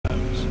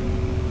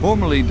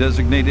Formerly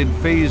designated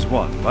Phase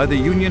 1 by the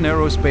Union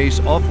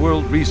Aerospace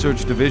Off-World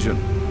Research Division,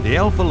 the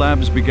Alpha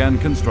Labs began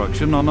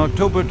construction on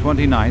October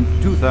 29,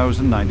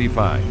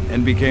 2095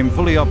 and became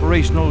fully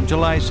operational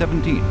July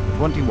 17,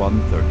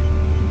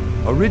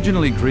 2130.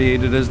 Originally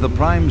created as the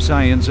prime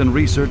science and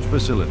research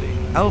facility,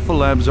 Alpha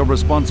Labs are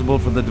responsible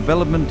for the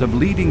development of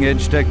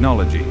leading-edge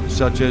technology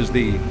such as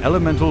the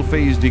elemental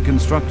phase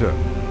deconstructor,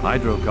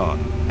 hydrocon,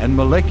 and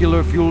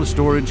molecular fuel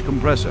storage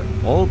compressor,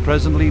 all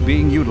presently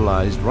being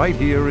utilized right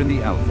here in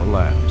the Alpha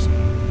Labs.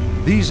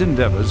 These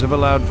endeavors have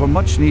allowed for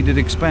much-needed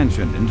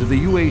expansion into the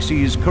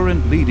UAC's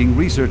current leading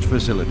research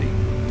facility,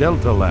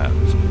 Delta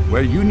Labs,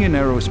 where Union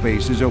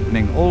Aerospace is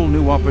opening all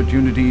new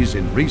opportunities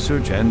in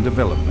research and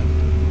development.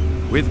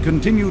 With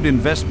continued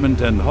investment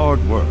and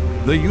hard work,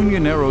 the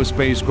Union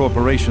Aerospace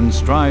Corporation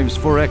strives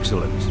for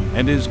excellence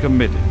and is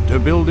committed to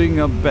building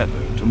a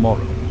better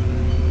tomorrow.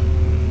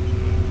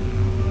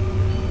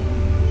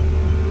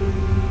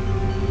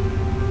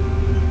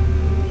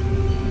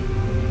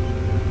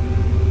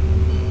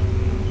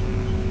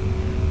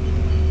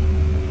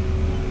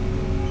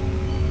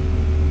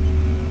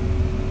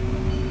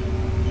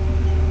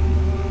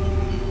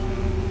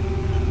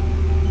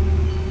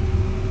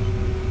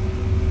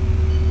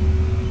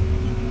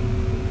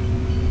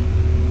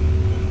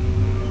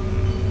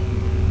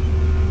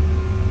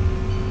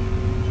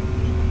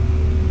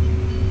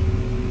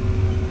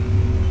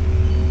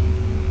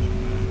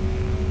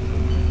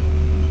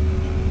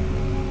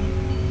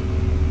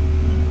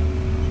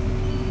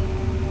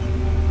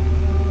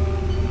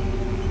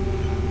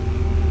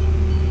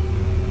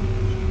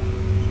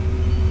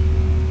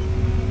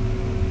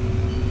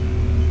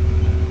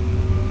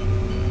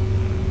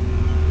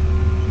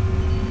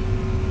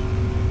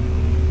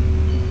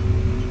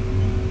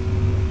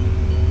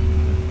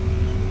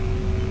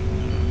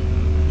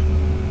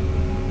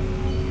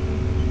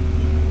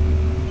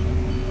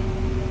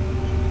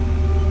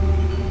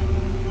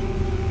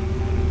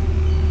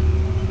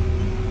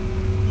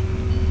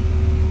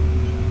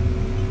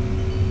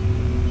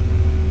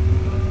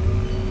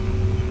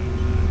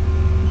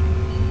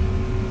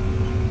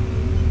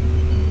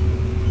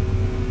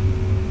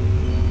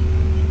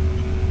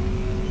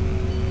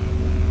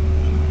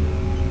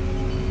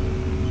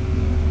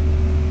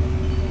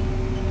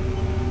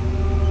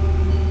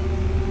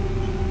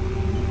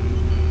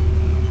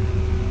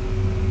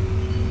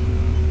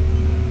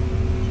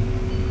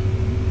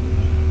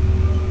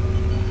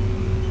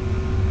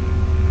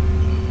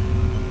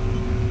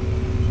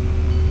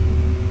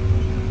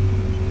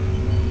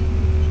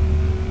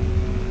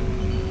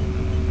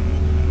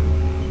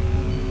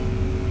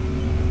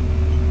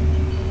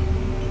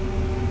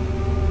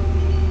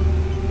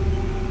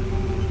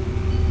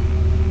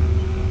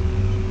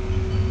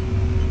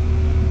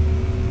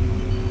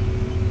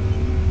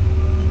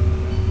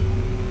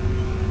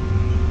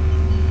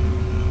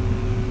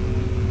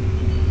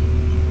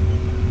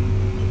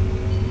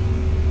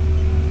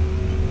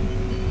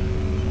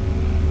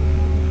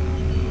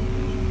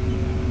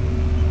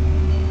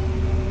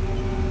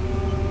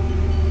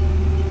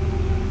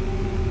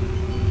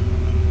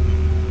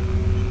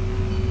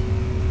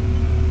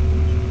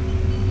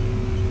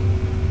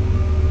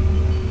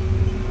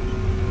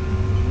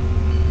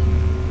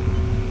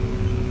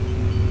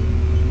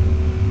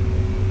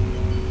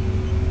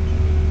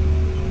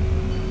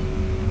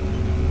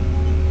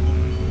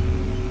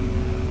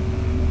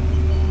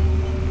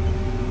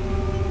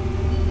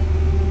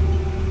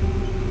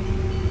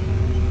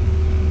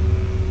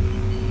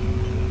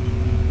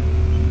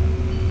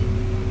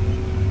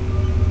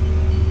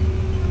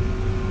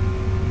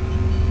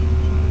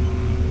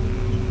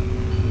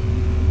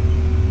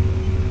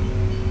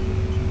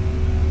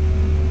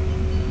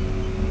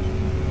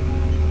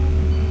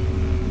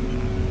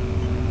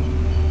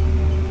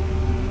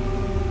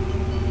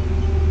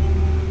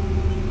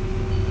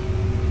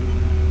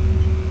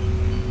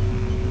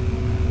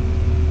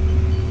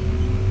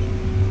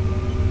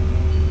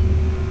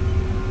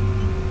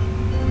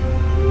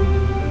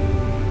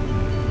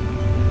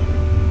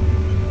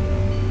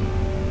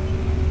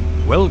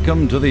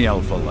 Welcome to the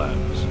Alpha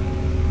Labs.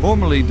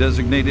 Formerly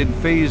designated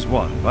Phase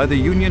 1 by the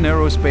Union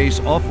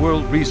Aerospace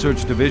Off-World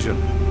Research Division,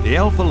 the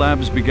Alpha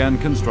Labs began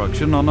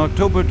construction on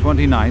October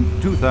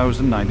 29,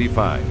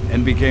 2095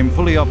 and became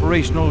fully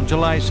operational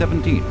July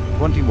 17,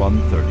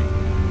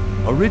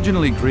 2130.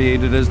 Originally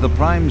created as the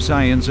prime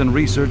science and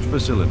research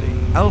facility,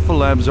 Alpha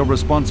Labs are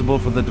responsible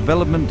for the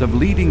development of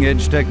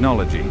leading-edge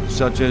technology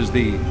such as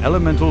the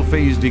elemental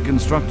phase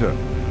deconstructor,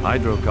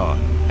 hydrocon,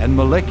 and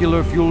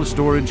molecular fuel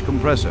storage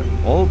compressor,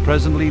 all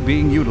presently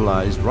being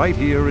utilized right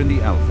here in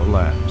the Alpha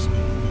Labs.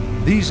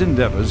 These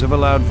endeavors have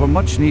allowed for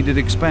much-needed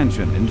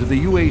expansion into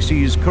the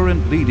UAC's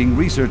current leading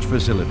research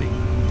facility,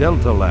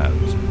 Delta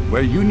Labs,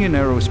 where Union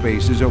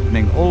Aerospace is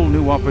opening all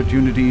new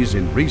opportunities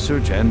in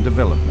research and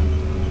development.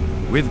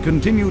 With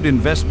continued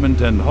investment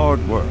and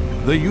hard work,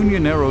 the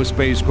Union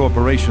Aerospace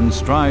Corporation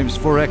strives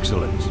for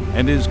excellence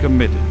and is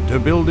committed to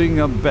building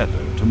a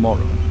better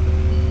tomorrow.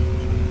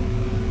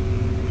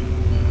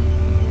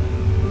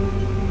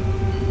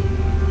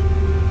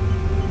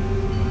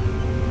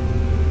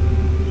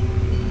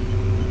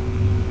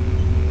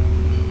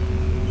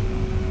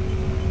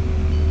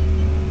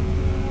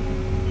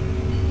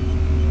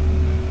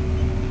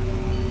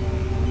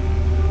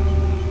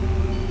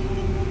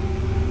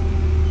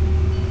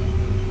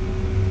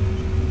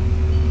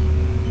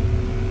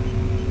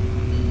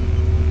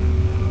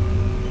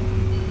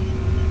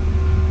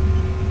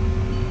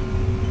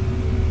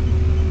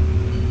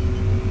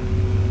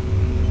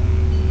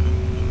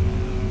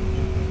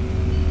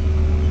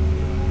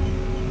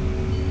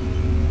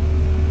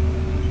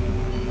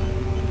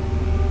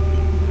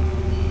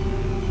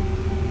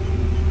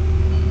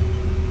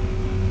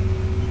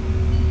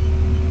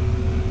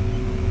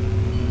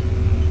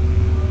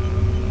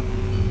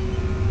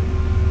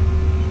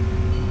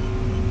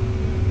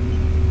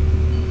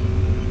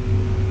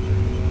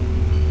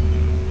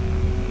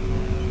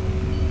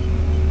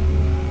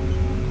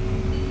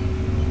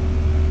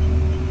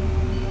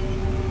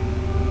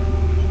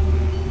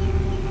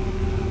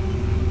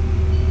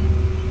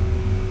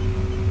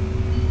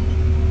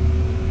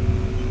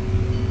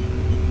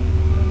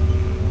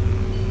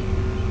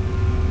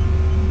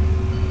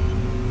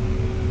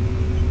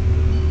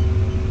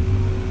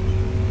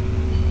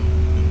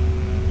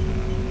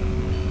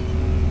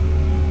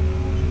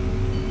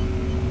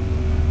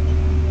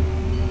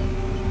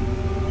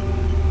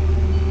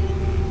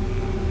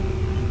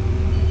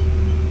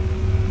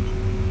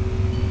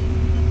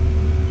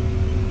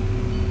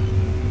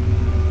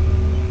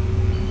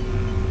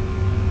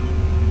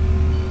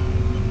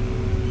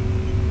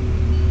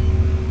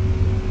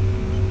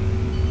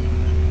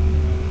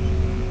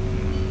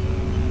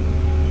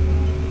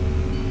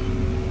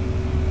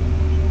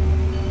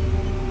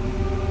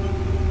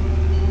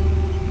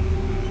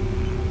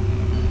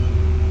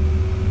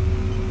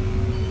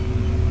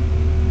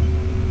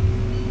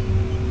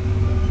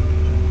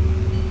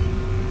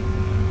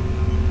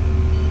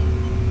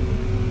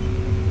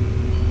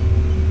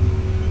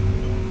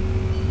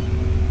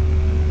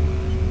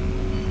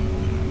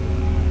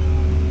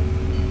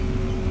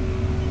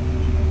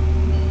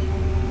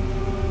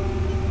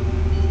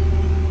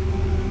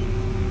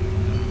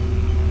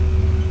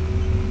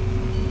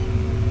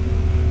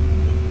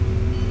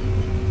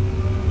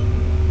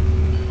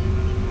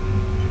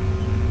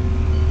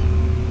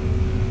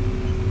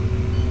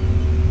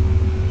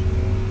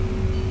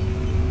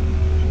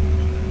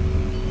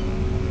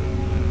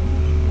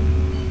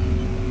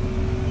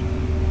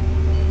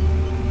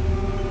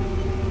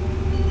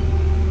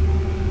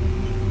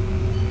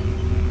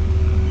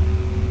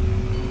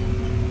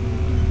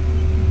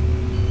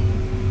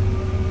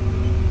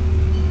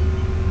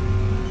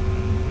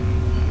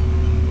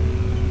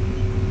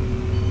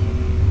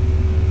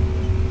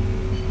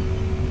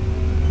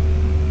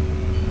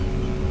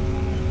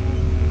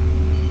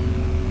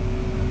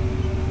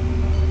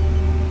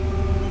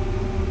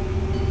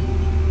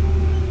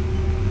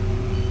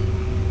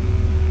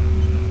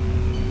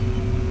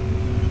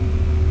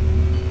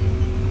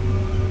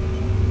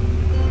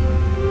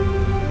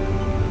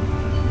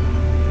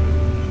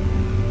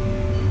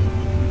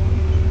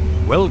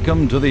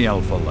 Welcome to the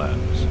Alpha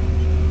Labs.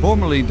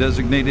 Formerly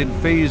designated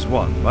Phase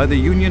 1 by the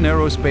Union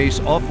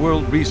Aerospace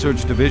Off-World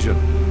Research Division,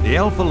 the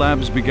Alpha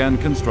Labs began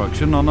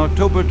construction on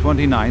October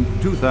 29,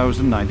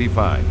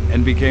 2095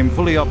 and became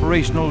fully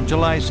operational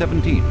July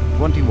 17,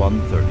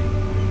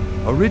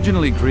 2130.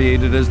 Originally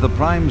created as the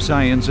prime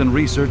science and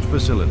research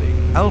facility,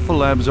 Alpha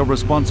Labs are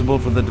responsible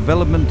for the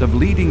development of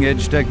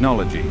leading-edge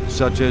technology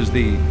such as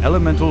the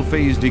elemental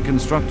phase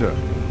deconstructor,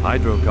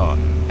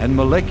 hydrocon, and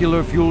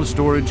molecular fuel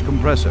storage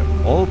compressor,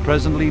 all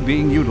presently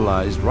being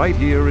utilized right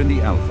here in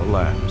the Alpha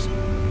Labs.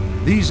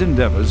 These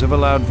endeavors have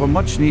allowed for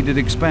much-needed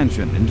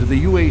expansion into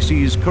the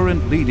UAC's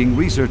current leading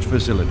research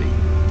facility,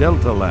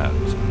 Delta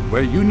Labs,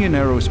 where Union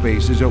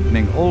Aerospace is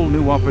opening all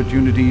new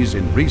opportunities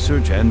in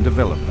research and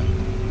development.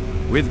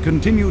 With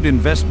continued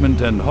investment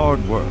and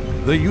hard work,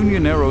 the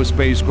Union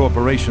Aerospace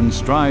Corporation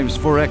strives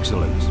for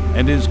excellence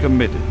and is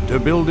committed to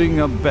building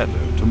a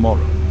better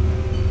tomorrow.